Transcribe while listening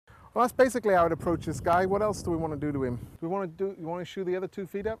Well, that's basically how I'd approach this guy. What else do we want to do to him? Do we want to do? You want to shoe the other 2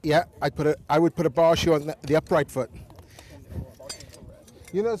 feet up? Yeah, I would put a bar shoe on the upright foot.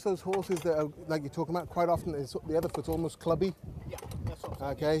 You notice those horses that are, like you're talking about, quite often the other foot's almost clubby. Yeah, that's what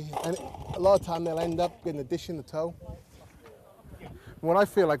I'm Okay, saying. and a lot of time they'll end up getting a dish in the toe. What I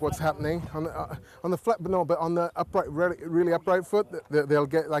feel like what's happening on the flat, but on the upright, really upright foot, they'll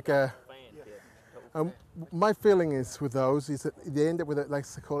get like a. My feeling is with those is that they end up with like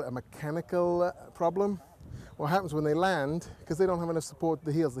to call it a mechanical problem. What happens when they land, because they don't have enough support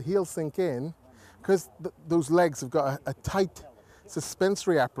the heels sink in, because those legs have got a tight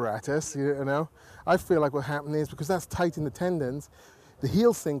suspensory apparatus, you know. I feel like what happened is, because that's tight in the tendons, the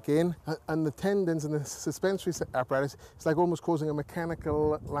heels sink in, and the tendons and the suspensory apparatus, it's like almost causing a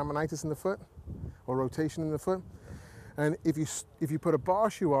mechanical laminitis in the foot, or rotation in the foot. And if you put a bar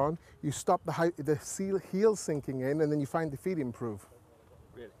shoe on, you stop the heel sinking in, and then you find the feet improve.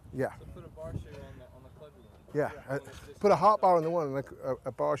 Really? Yeah. So put a bar shoe on the club one. Yeah. Put a heart bar on the one and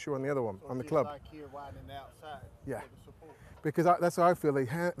a bar shoe on the other one, on the club. Like here, widening the outside. Yeah. Because that's how I feel.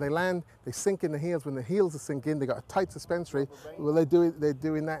 They land, they sink in the heels. When the heels are sink in, they got a tight suspensory. Well, they're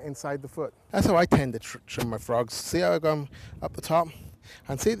doing that inside the foot. That's how I tend to trim my frogs. See how I go up the top?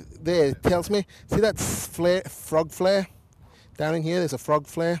 And see there, it tells me, see that frog flare? Down in here, there's a frog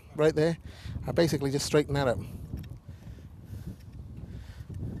flare right there. I basically just straighten that up. And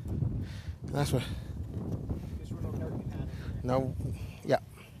that's what. No, yeah.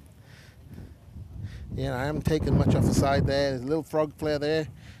 Yeah, I haven't taken much off the side there. There's a little frog flare there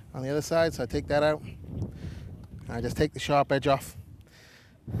on the other side, so I take that out. And I just take the sharp edge off.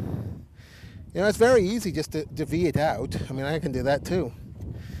 You know, it's very easy just to V it out. I mean, I can do that too.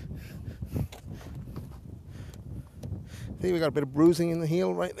 See, we got a bit of bruising in the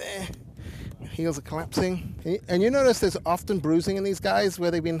heel right there. Heels are collapsing. And you notice there's often bruising in these guys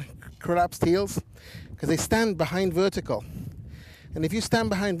where they've been collapsed heels, because they stand behind vertical. And if you stand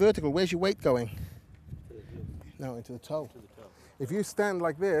behind vertical, where's your weight going? No, into the toe. If you stand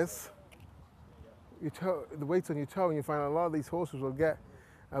like this, the weight's on your toe, and you find a lot of these horses will get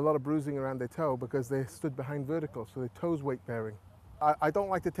a lot of bruising around their toe because they stood behind vertical, so their toe's weight bearing. I don't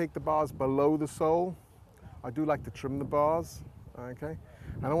like to take the bars below the sole. I do like to trim the bars, okay?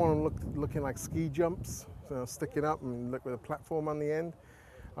 I don't want them looking like ski jumps, so sticking up and look with a platform on the end.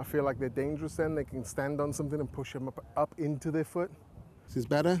 I feel like they're dangerous then. They can stand on something and push them up into their foot. This is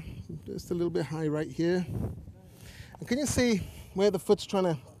better, just a little bit high right here. And can you see where the foot's trying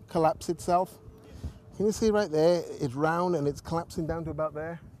to collapse itself? Can you see right there, it's round and it's collapsing down to about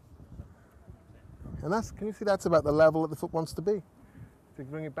there? And can you see that's about the level that the foot wants to be, to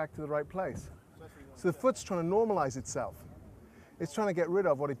bring it back to the right place. So the foot's trying to normalize itself. It's trying to get rid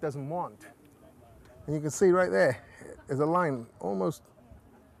of what it doesn't want. And you can see right there, there's a line almost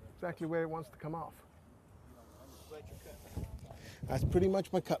exactly where it wants to come off. That's pretty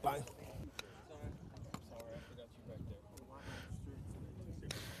much my cut line.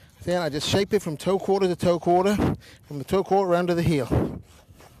 Then I just shape it from toe quarter to toe quarter, from the toe quarter around to the heel.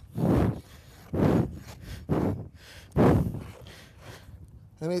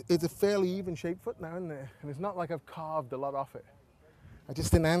 And it's a fairly even shaped foot now, isn't it? And it's not like I've carved a lot off it. I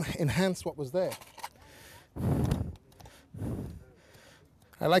just enhanced what was there.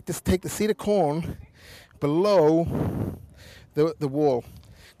 I like to take the seed of corn below the wall,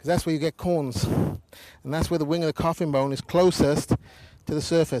 because that's where you get corns. And that's where the wing of the coffin bone is closest to the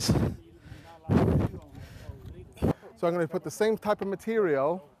surface. So I'm going to put the same type of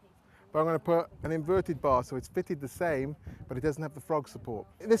material, but I'm going to put an inverted bar, so it's fitted the same, but it doesn't have the frog support.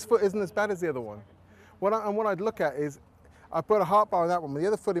 This foot isn't as bad as the other one. What I'd look at is, I put a heart bar on that one, but the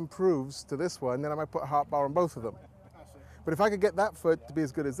other foot improves to this one, then I might put a heart bar on both of them. But if I could get that foot to be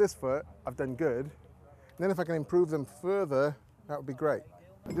as good as this foot, I've done good. And then if I can improve them further, that would be great.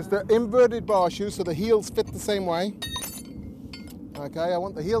 Just an inverted bar shoe, so the heels fit the same way. Okay, I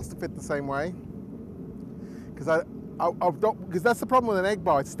want the heels to fit the same way, because that's the problem with an egg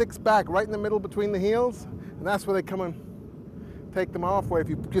bar. It sticks back right in the middle between the heels, and that's where they come and take them off. Where if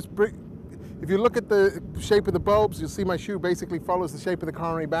you look at the shape of the bulbs, you'll see my shoe basically follows the shape of the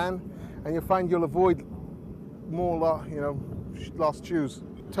coronary band, and you'll find you'll avoid more, lost shoes.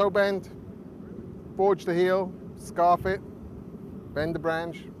 Toe bend, forge the heel, scarf it, bend the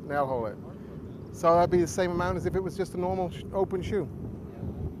branch, nail hole it. So that'd be the same amount as if it was just a normal open shoe.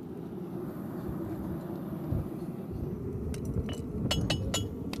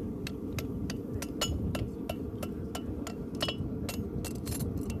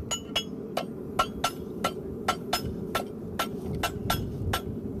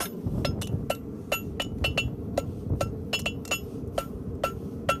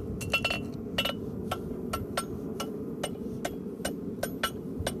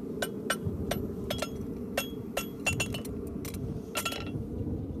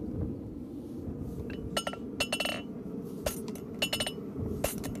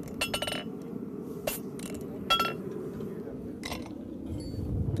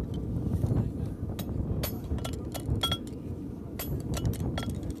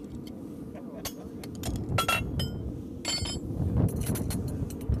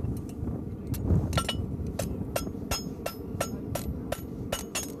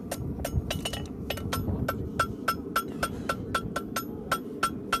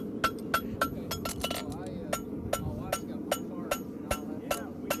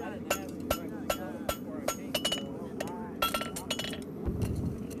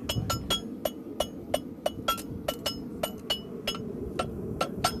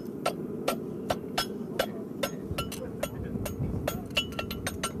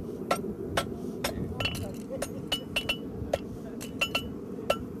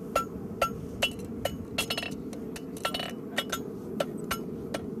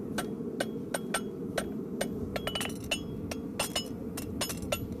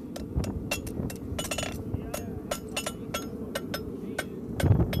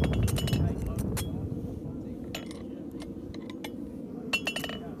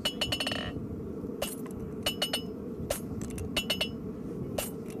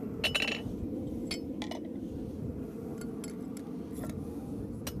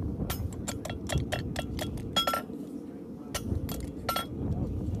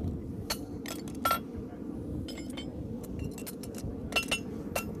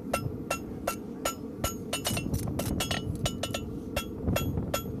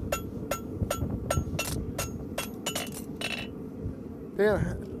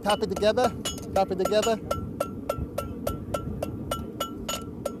 Here, tap it together, tap it together.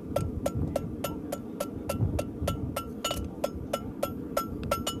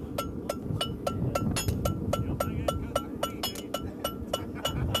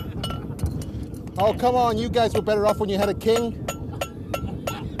 Oh, come on, you guys were better off when you had a king.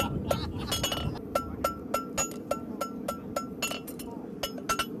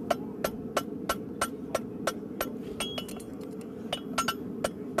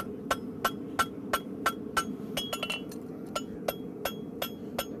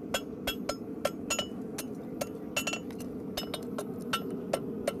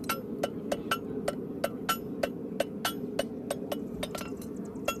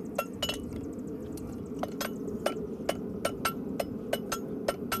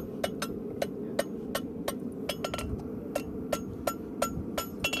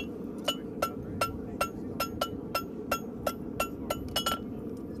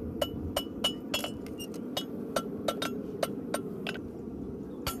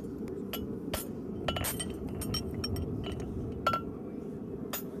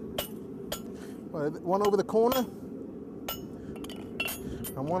 One over the corner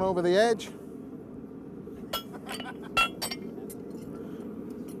and one over the edge.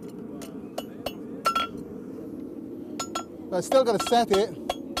 But I still got to set it.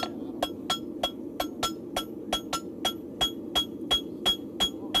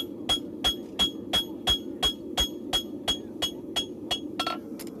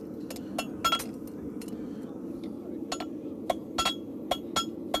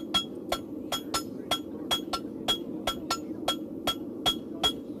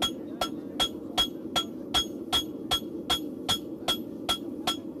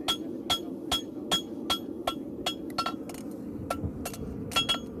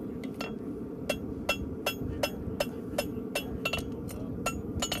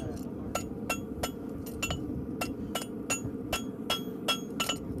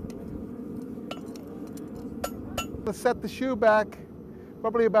 Set the shoe back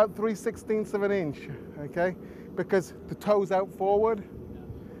probably about 3/16 of an inch, okay, because the toe's out forward.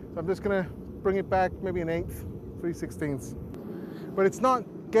 So I'm just going to bring it back maybe an eighth, 3/16. But it's not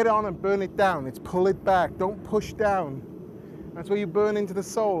get on and burn it down, it's pull it back, don't push down. That's where you burn into the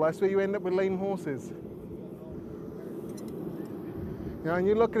sole, that's where you end up with lame horses. You know, and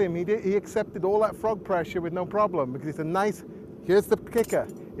you look at him, he accepted all that frog pressure with no problem, because it's a nice, here's the kicker,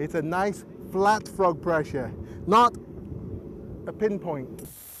 it's a nice flat frog pressure, not a pinpoint.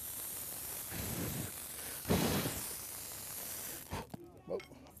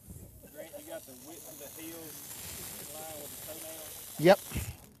 Grant, you got the width of the heels in line with the toenails? Yep,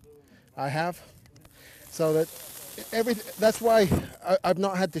 I have. So that that's why I've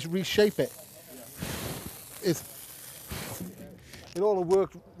not had to reshape it. It all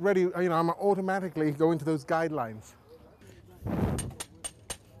worked ready, you know, I'm automatically going to those guidelines.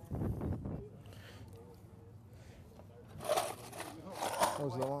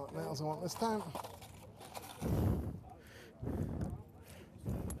 Those are the nails I want this time.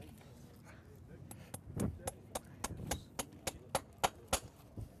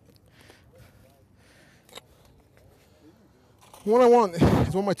 What I want is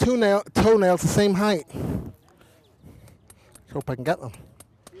I want my toenails the same height. Hope I can get them.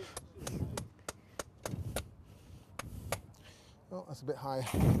 Oh, that's a bit high.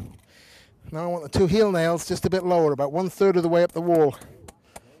 Now I want the two heel nails just a bit lower, about 1/3 of the way up the wall.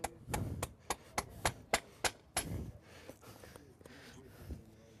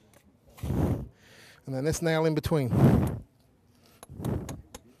 And then this nail in between.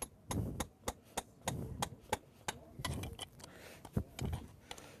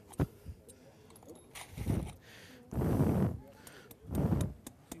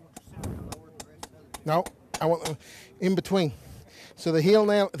 No, I want them in between. So the heel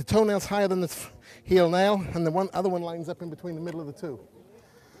nail, the toenail's higher than the heel nail, and the other one lines up in between the middle of the two.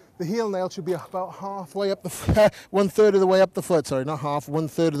 The heel nail should be about halfway up the 1/3 of the way up the foot. Sorry, not half,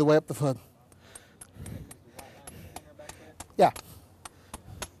 1/3 of the way up the foot. Yeah.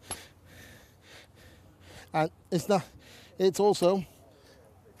 And it's also,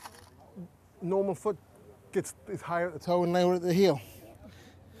 normal foot is higher at the toe and lower at the heel.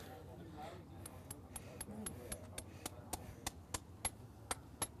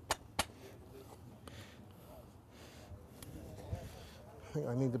 I think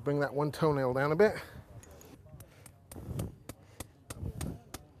I need to bring that one toenail down a bit.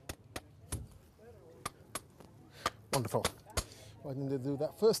 Wonderful. Why didn't I do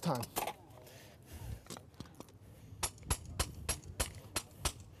that first time?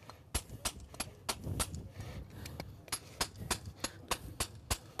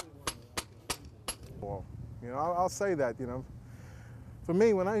 You know, I'll say that. You know, for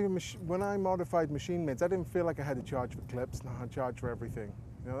me, when I modified machine mids, I didn't feel like I had to charge for clips. No, I charged for everything.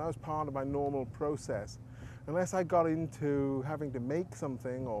 You know, that was part of my normal process. Unless I got into having to make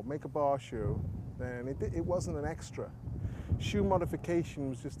something or make a bar shoe, then it wasn't an extra. Shoe modification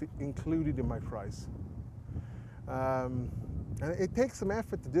was just included in my price. And it takes some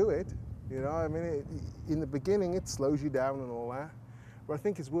effort to do it. You know, I mean, in the beginning, it slows you down and all that, but I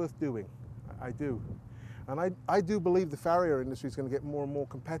think it's worth doing. I do. And I do believe the farrier industry is going to get more and more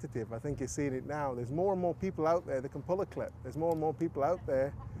competitive. I think you're seeing it now. There's more and more people out there that can pull a clip. There's more and more people out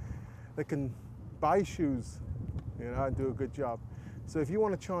there that can buy shoes, you know, and do a good job. So if you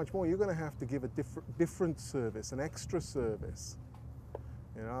want to charge more, you're going to have to give a different service, an extra service.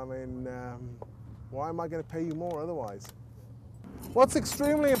 You know, I mean, why am I going to pay you more otherwise? What's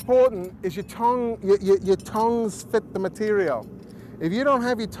extremely important is your tongues fit the material. If you don't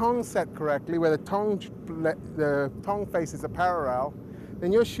have your tongue set correctly, where the tongue faces are parallel,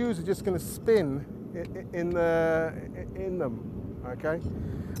 then your shoes are just going to spin in them, okay?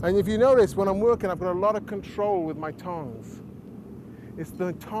 And if you notice, when I'm working, I've got a lot of control with my tongues. It's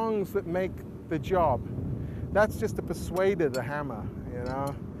the tongues that make the job. That's just a persuader, the hammer, you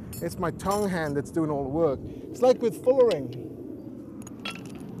know? It's my tongue hand that's doing all the work. It's like with fullering.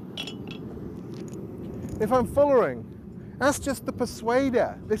 If I'm fullering, that's just the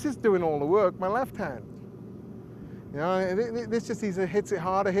persuader. This is doing all the work, my left hand. You know, this just either hits it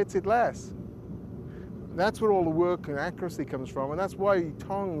harder, hits it less. That's where all the work and accuracy comes from, and that's why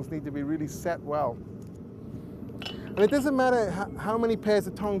tongues need to be really set well. And it doesn't matter how many pairs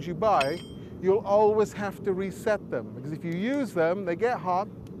of tongues you buy, you'll always have to reset them, because if you use them, they get hot,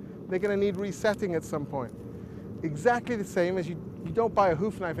 they're going to need resetting at some point. Exactly the same as you don't buy a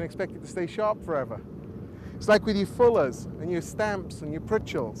hoof knife and expect it to stay sharp forever. It's like with your fullers and your stamps and your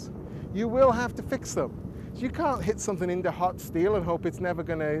pritchels. You will have to fix them. So you can't hit something into hot steel and hope it's never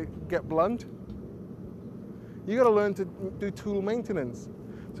going to get blunt. You got to learn to do tool maintenance.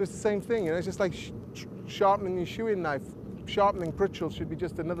 So it's the same thing, you know, it's just like sharpening your shoeing knife. Sharpening pritchels should be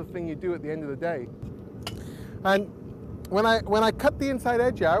just another thing you do at the end of the day. And when I cut the inside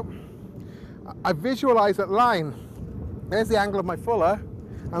edge out, I visualize that line. There's the angle of my fuller,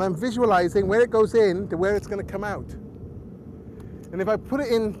 and I'm visualizing where it goes in to where it's going to come out. And if I put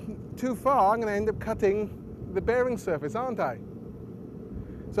it in too far, I'm going to end up cutting the bearing surface, aren't I?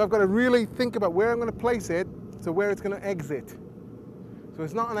 So I've got to really think about where I'm going to place it to where it's going to exit. So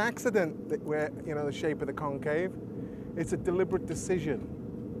it's not an accident that where, you know, the shape of the concave. It's a deliberate decision.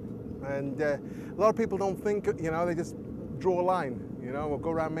 And a lot of people don't think, you know, they just draw a line, you know, or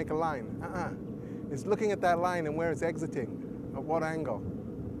go around and make a line. It's looking at that line and where it's exiting, at what angle.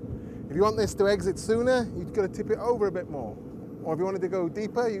 If you want this to exit sooner, you've got to tip it over a bit more. Or if you want it to go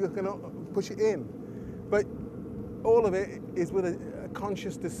deeper, you're going to push it in. But all of it is with a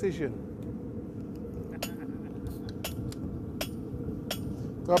conscious decision.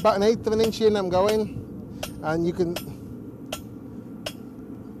 So about 1/8 of an inch in I'm going, and you can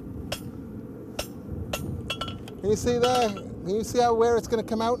you see there? Can you see where it's going to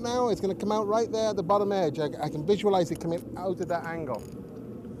come out now? It's going to come out right there at the bottom edge. I can visualize it coming out at that angle.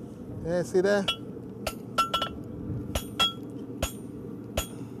 Yeah, see there?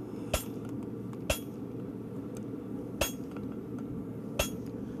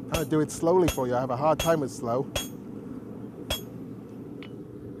 I'll do it slowly for you. I have a hard time with slow.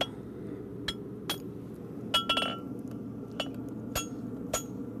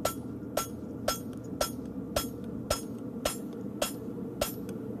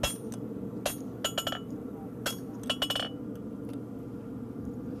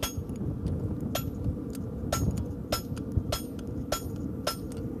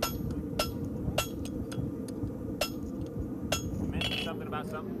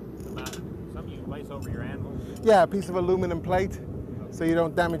 Something you place over your anvil? Yeah, a piece of aluminum plate, so you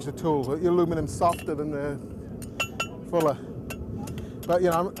don't damage the tool. The aluminum's softer than the fuller. But you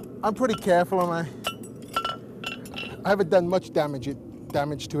know, I'm pretty careful, and I haven't done much damage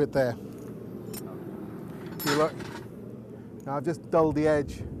to it there. You look. Now I've just dulled the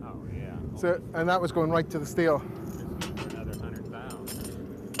edge. Oh yeah. So, and that was going right to the steel. Another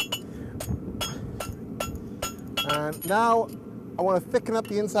 100,000. And now I want to thicken up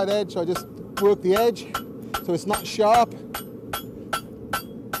the inside edge, so I just work the edge so it's not sharp.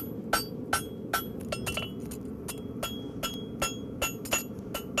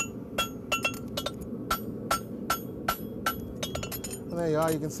 And there you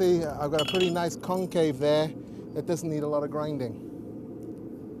are, you can see I've got a pretty nice concave there that doesn't need a lot of grinding.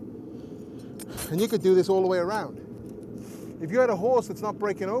 And you could do this all the way around. If you had a horse that's not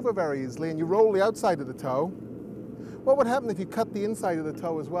breaking over very easily and you roll the outside of the toe, what would happen if you cut the inside of the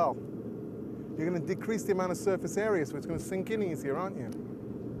toe as well? You're going to decrease the amount of surface area, so it's going to sink in easier, aren't you?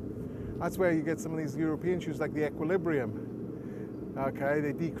 That's where you get some of these European shoes like the Equilibrium. Okay,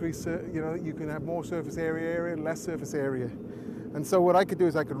 they decrease, you know, you can have more surface area, less surface area. And so what I could do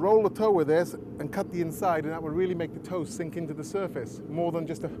is I could roll the toe with this and cut the inside, and that would really make the toe sink into the surface, more than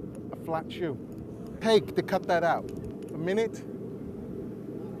just a flat shoe. Take to cut that out. A minute?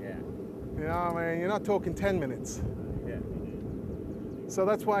 Yeah. You know, I mean, you're not talking 10 minutes. Yeah. So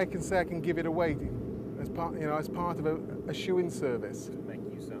that's why I can say I can give it away as part, you know, as part of a shoeing service. Make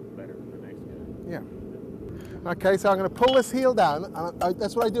you something better for the next guy. Yeah. Okay, so I'm going to pull this heel down, and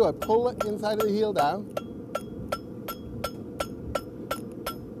that's what I do. I pull the inside of the heel down.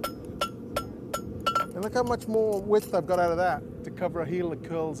 And look how much more width I've got out of that to cover a heel that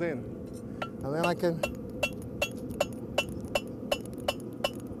curls in. And then I can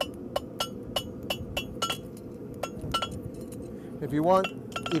if you want,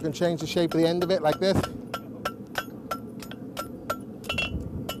 you can change the shape of the end of it like this.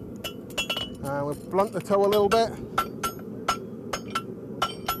 And we'll blunt the toe a little bit.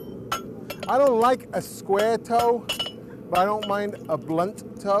 I don't like a square toe, but I don't mind a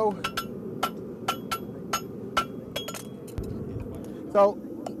blunt toe. So,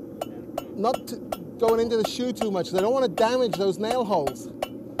 not going into the shoe too much, because I don't want to damage those nail holes.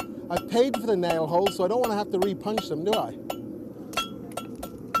 I've paid for the nail holes, so I don't want to have to re-punch them, do I?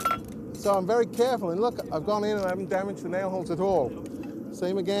 So I'm very careful, and look, I've gone in and I haven't damaged the nail holes at all.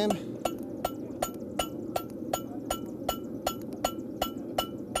 Same again.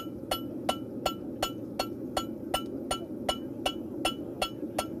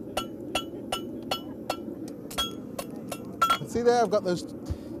 And see there, I've got the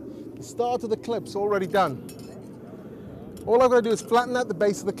start of the clips already done. All I've got to do is flatten out the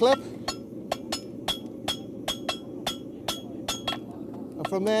base of the clip. And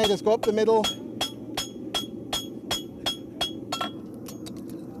from there, just go up the middle.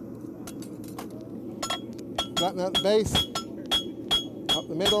 Flatten out the base, up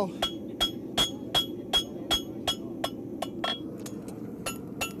the middle.